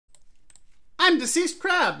I'm Deceased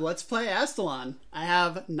Crab. Let's play Astalon. I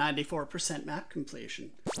have 94% map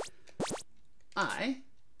completion. I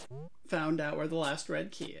found out where the last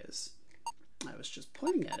red key is. I was just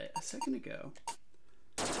pointing at it a second ago.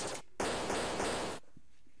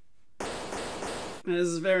 This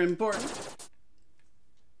is very important.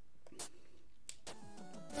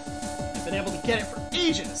 I've been able to get it for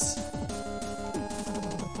ages.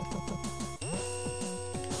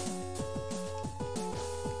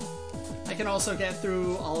 I can also get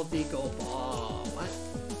through all of the gold ball. What?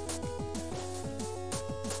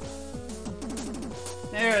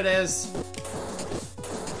 There it is.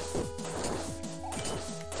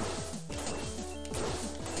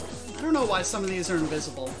 I don't know why some of these are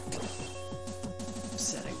invisible.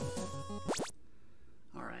 Upsetting.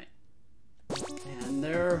 Alright. And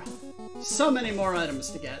there are so many more items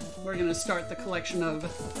to get. We're gonna start the collection of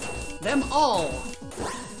them all.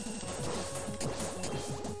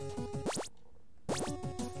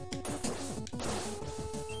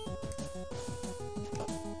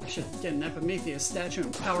 Should get an Epimetheus statue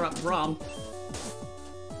and power up Brahm.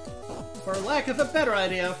 For lack of a better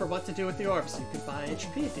idea for what to do with the orbs, you could buy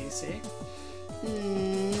HP, DC.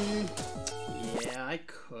 Yeah, I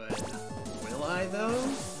could. Will I, though?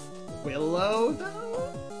 Willow,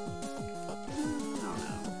 though? I don't know.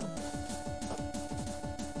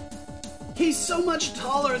 He's so much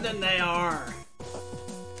taller than they are!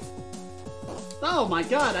 Oh my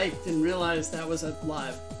god, I didn't realize that was a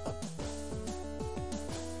live.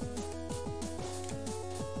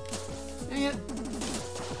 Dang it.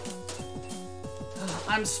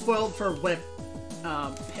 I'm spoiled for whip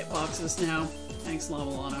hitboxes now. Thanks,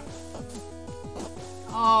 Lavalana.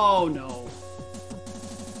 Oh no.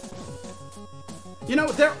 You know,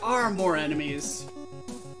 there are more enemies.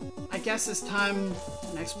 I guess as time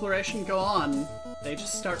and exploration go on, they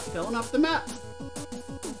just start filling up the map.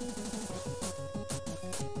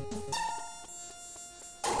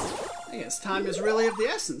 I guess time is really of the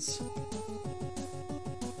essence.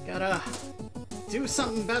 Gotta do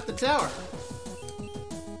something about the tower.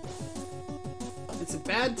 It's a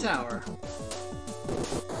bad tower.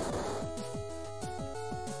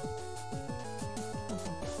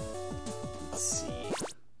 Let's see.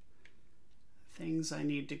 Things I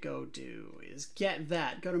need to go do is get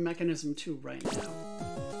that. Go to Mechanism 2 right now.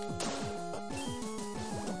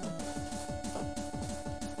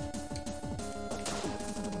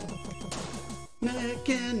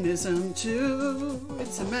 Mechanism 2,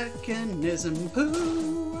 it's a mechanism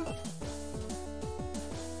poo.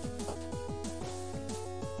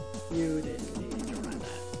 You didn't need to run that.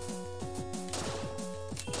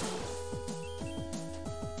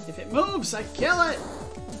 If it moves, I kill it!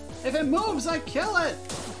 If it moves, I kill it!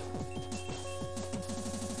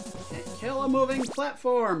 Can't kill a moving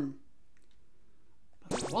platform.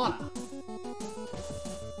 But I wanna.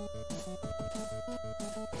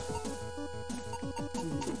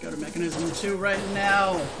 Go to Mechanism 2 right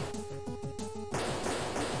now.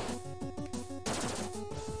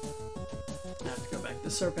 I have to go back to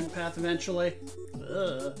Serpent Path eventually.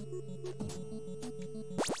 Ugh.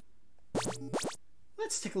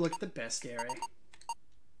 Let's take a look at the bestiary.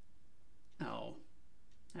 Oh.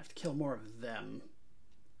 I have to kill more of them.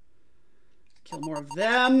 Kill more of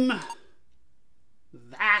them.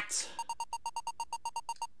 That.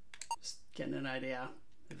 Just getting an idea.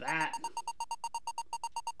 That.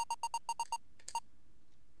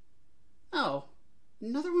 Oh,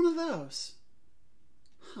 another one of those.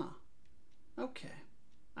 Huh. Okay.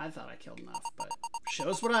 I thought I killed enough, but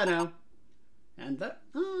shows what I know. And that...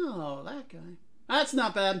 Oh, that guy. That's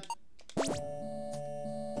not bad.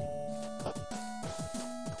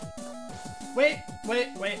 Wait.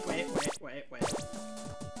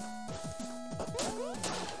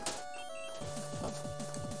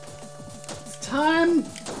 It's time.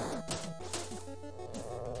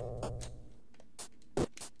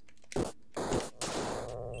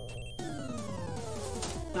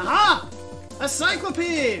 Aha! A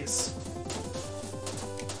Cyclopes!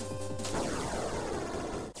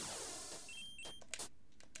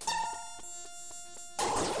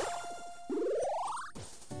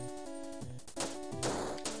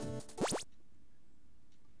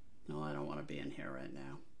 No, I don't want to be in here right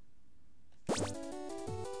now.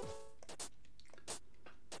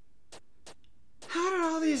 How did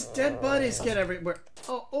all these dead bodies get everywhere?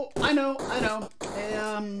 Oh, I know.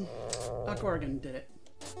 A Gorgon did it.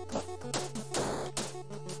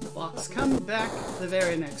 The blocks come back, the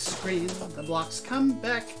very next screen. The blocks come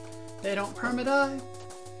back, they don't perma-die.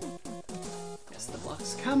 Yes, the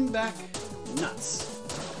blocks come back, nuts.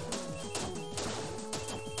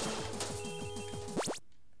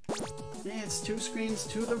 It's two screens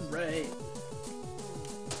to the right.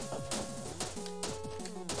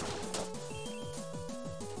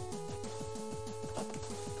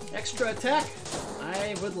 extra attack,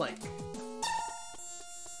 I would like.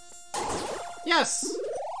 Yes!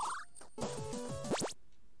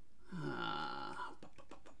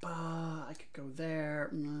 I could go there.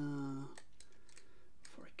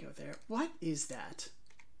 Before I go there. What is that?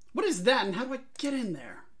 What is that, and how do I get in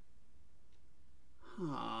there?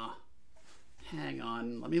 Hang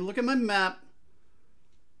on. Let me look at my map.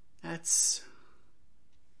 That's...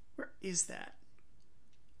 Where is that?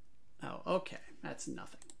 Oh, okay. That's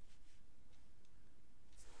nothing.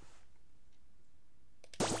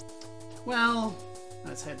 Well,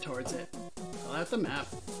 let's head towards it. Fill out the map.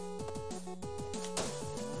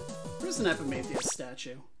 Where's an Epimetheus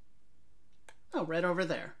statue? Oh, right over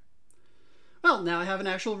there. Well, now I have an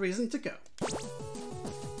actual reason to go.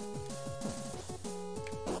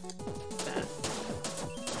 Bad.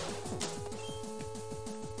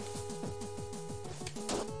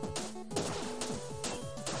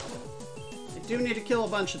 I do need to kill a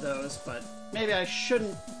bunch of those, but maybe I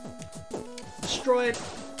shouldn't destroy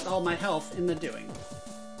all my health in the doing.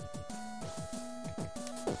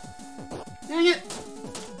 Dang it!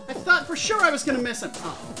 I thought for sure I was gonna miss him.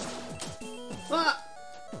 Uh-oh. Ah!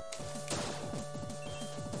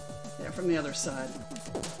 Yeah, from the other side.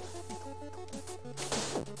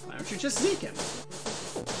 Why don't you just sneak him?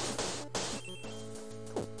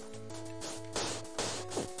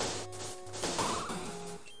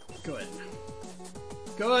 Good.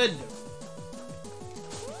 Good!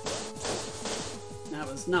 That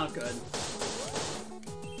was not good.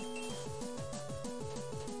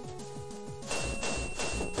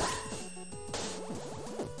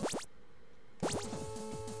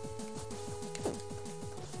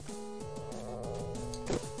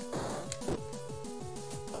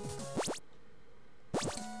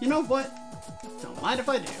 You know what? Don't mind if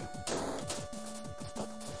I do.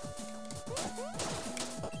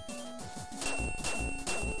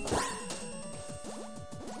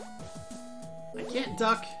 I can't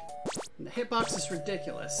duck, and the hitbox is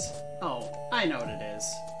ridiculous. Oh, I know what it is.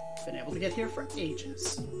 Been able to get here for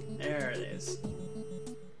ages. There it is.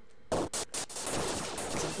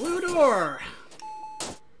 It's a blue door!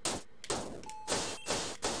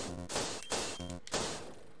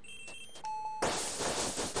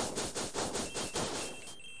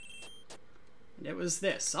 It was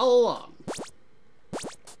this all along.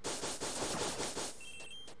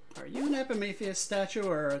 Are you an Epimetheus statue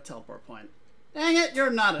or a teleport point? Dang it, you're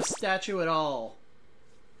not a statue at all.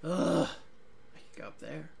 Ugh. I could go up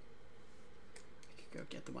there. I could go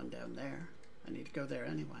get the one down there. I need to go there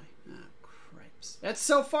anyway. Ah, cripes. That's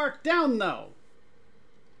so far down, though.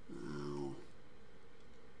 Oh.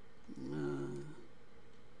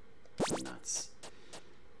 Nuts.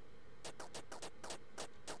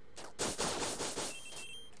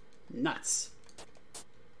 Nuts.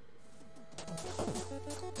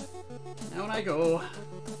 Down I go.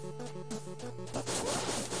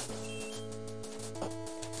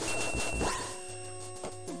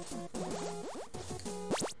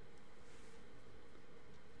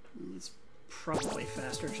 It's probably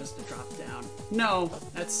faster just to drop down. No,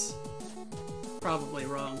 that's probably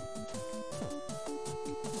wrong.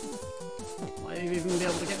 Will I even be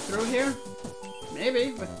able to get through here?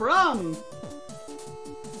 Maybe, with Braum!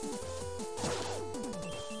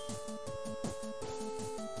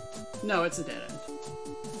 No, it's a dead end.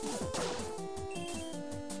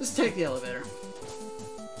 Just take the elevator.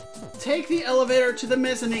 Take the elevator to the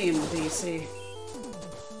mezzanine, DC.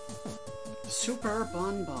 Super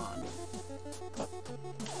Bon Bon.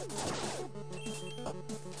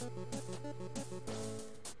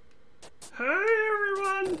 Hey,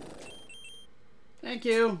 everyone! Thank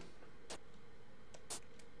you.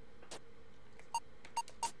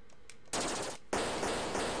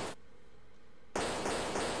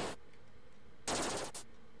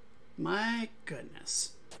 My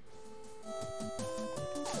goodness.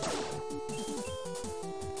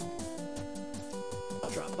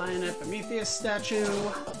 Drop by an Epimetheus statue,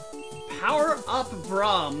 power up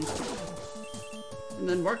Braum, and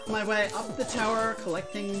then work my way up the tower,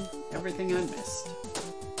 collecting everything I missed.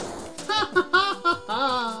 Ha ha ha ha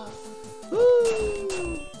ha!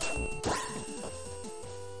 Woo!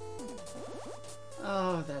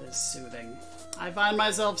 Oh, that is soothing. I find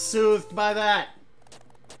myself soothed by that.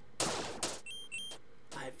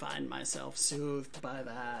 I find myself soothed by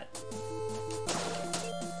that.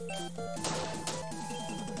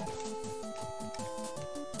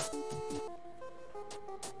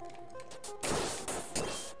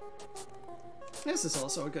 This is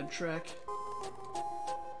also a good trick.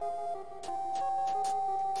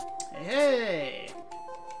 Hey, hey!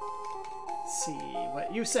 Let's see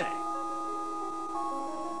what you say.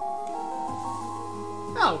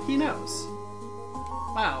 Oh, he knows.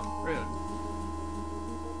 Wow, rude.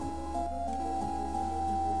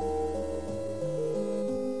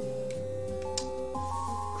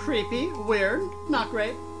 Creepy, weird, not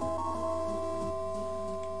great.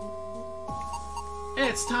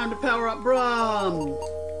 It's time to power up Braum!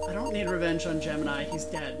 I don't need revenge on Gemini, he's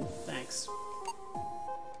dead. Thanks.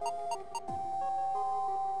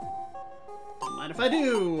 Don't mind if I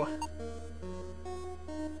do!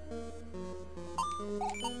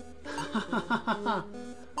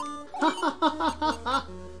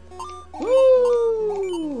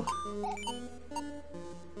 Woo!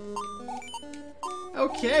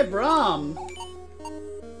 Okay, Braum.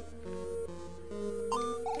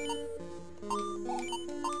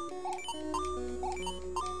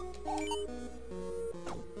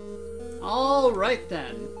 All right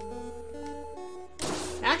then.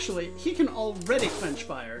 Actually, he can already quench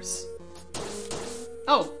fires.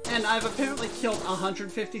 Oh, and I've apparently killed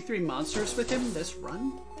 153 monsters with him this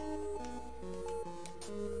run.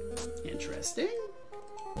 Interesting.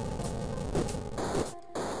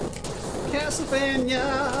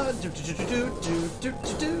 Castlevania, do do do do do do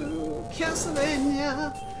do do.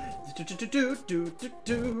 Castlevania, do do do do do do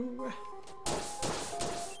do.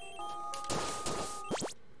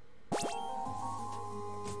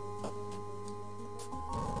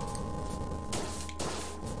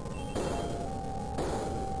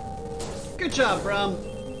 Good job, Braum.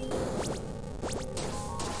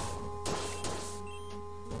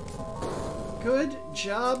 Good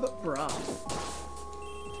job, Braum.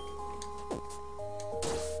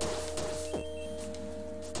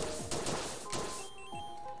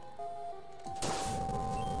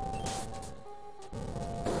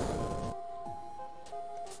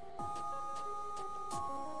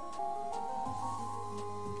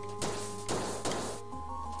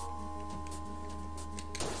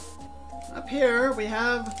 Up here, we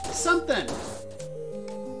have something.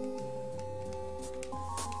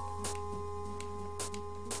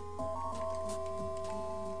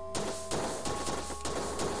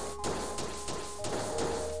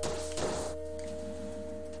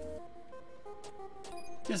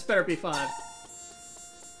 This better be 5.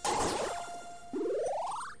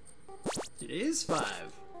 It is 5.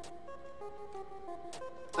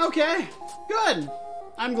 Okay, good.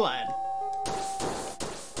 I'm glad.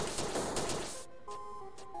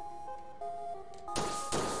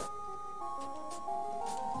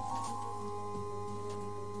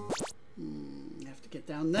 Have to get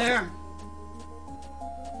down there.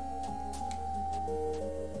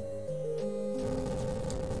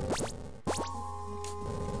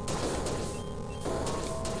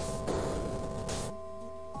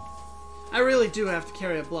 I really do have to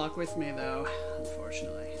carry a block with me, though,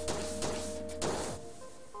 unfortunately.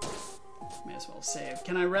 May as well save.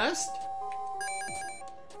 Can I rest?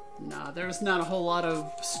 Nah, there's not a whole lot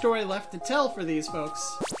of story left to tell for these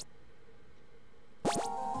folks.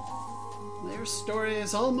 Their story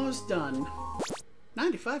is almost done.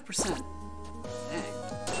 95%. Dang.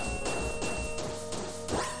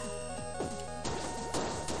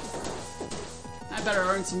 I better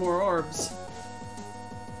earn some more orbs.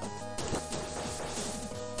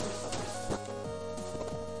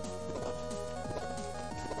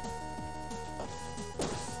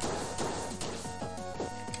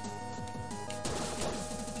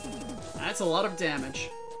 That's a lot of damage.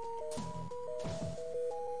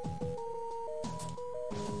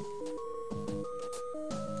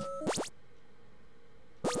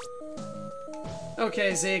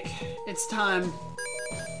 Okay, Zeke, it's time.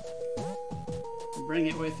 Bring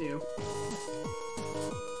it with you.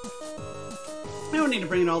 I don't need to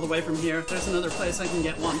bring it all the way from here. There's another place I can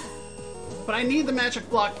get one. But I need the magic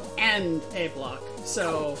block and a block,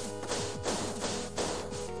 so...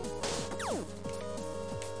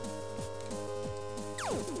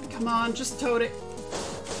 Come on, just toad it.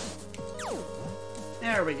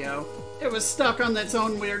 There we go. It was stuck on its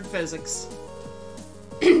own weird physics.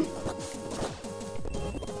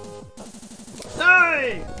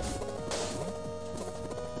 Die!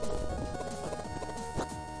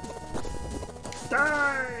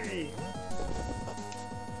 Die!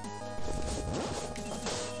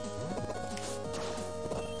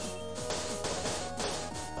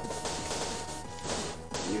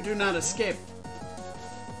 You do not escape.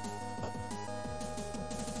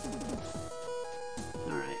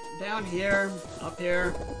 Alright, down here, up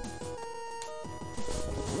here.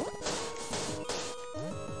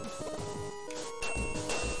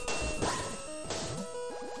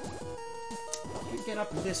 Can't get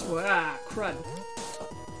up this way. Ah, crud.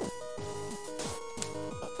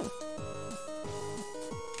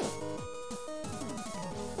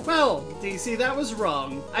 Well, DC, that was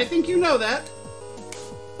wrong. I think you know that.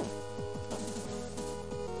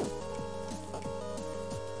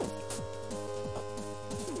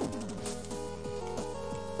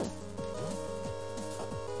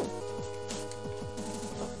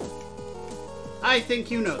 I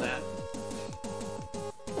think you know that.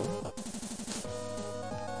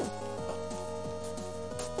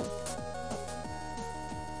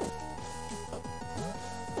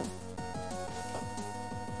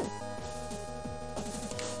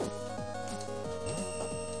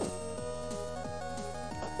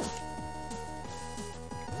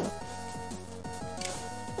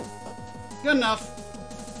 Good enough.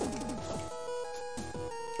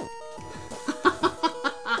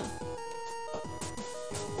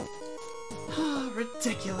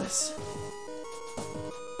 Ridiculous.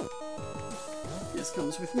 This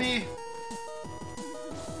comes with me.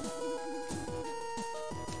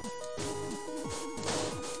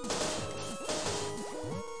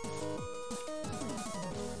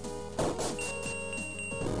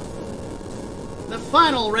 The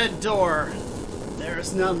final red door.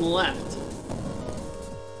 There's none left.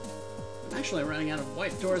 I'm actually running out of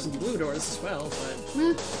white doors and blue doors as well,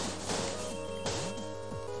 but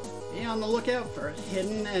be on the lookout for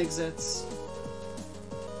hidden exits.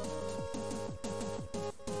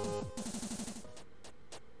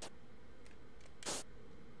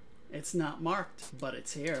 It's not marked, but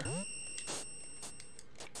it's here.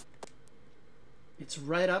 It's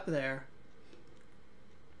right up there.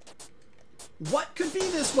 What could be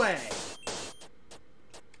this way?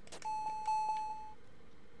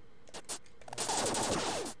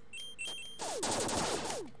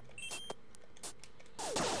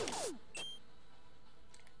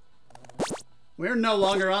 We're no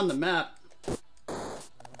longer on the map.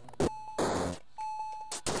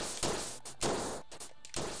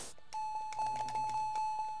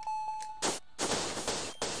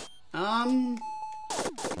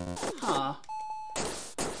 Huh.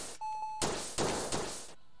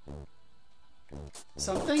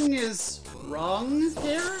 Something is wrong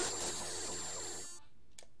here?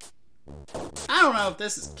 I don't know if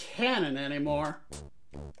this is canon anymore.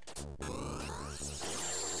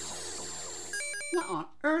 What on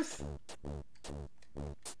earth?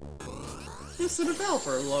 It's the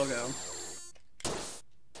developer logo.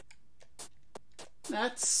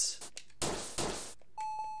 That's...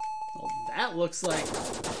 well, that looks like...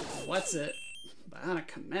 what's it? Bionic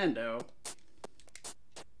Commando.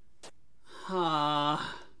 Huh.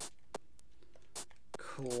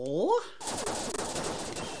 Cool.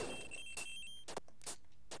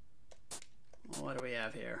 What do we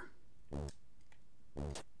have here?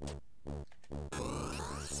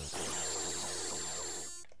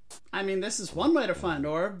 I mean, this is one way to find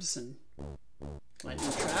orbs and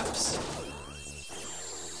lightning traps.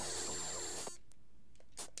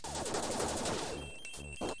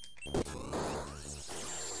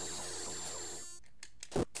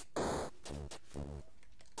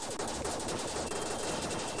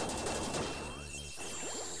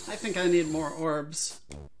 I think I need more orbs.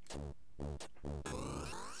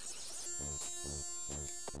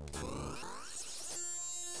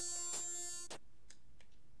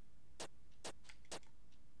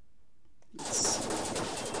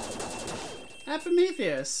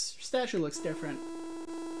 Epimetheus. Statue looks different.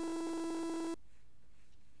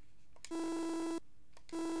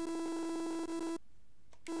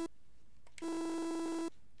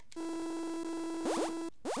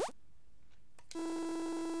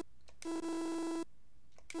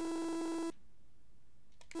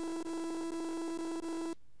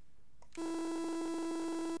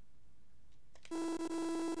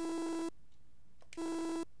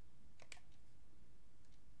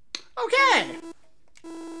 Okay.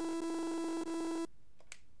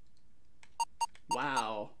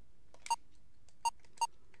 Wow.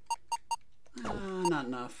 Not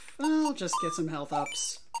enough. I'll just get some health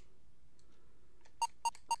ups.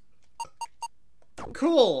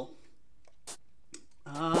 Cool.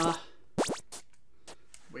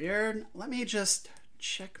 Weird. Let me just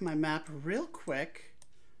check my map real quick.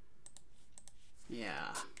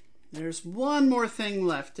 Yeah. There's one more thing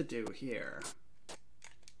left to do here.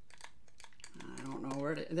 I don't know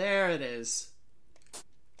where it is. There it is.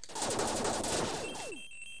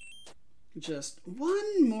 Just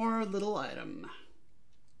one more little item.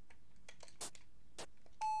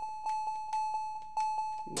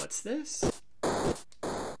 What's this?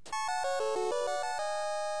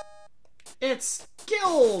 It's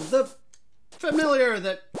Gil, the familiar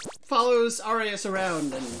that follows Arius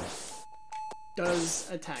around and does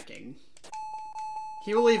attacking.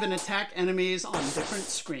 He will even attack enemies on different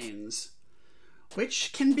screens.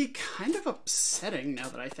 which can be kind of upsetting now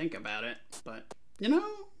that I think about it. But, you know,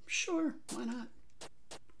 sure, why not?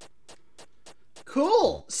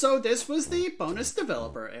 Cool, so this was the bonus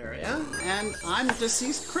developer area, and I'm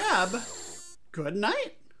Deceased Crab. Good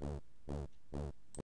night.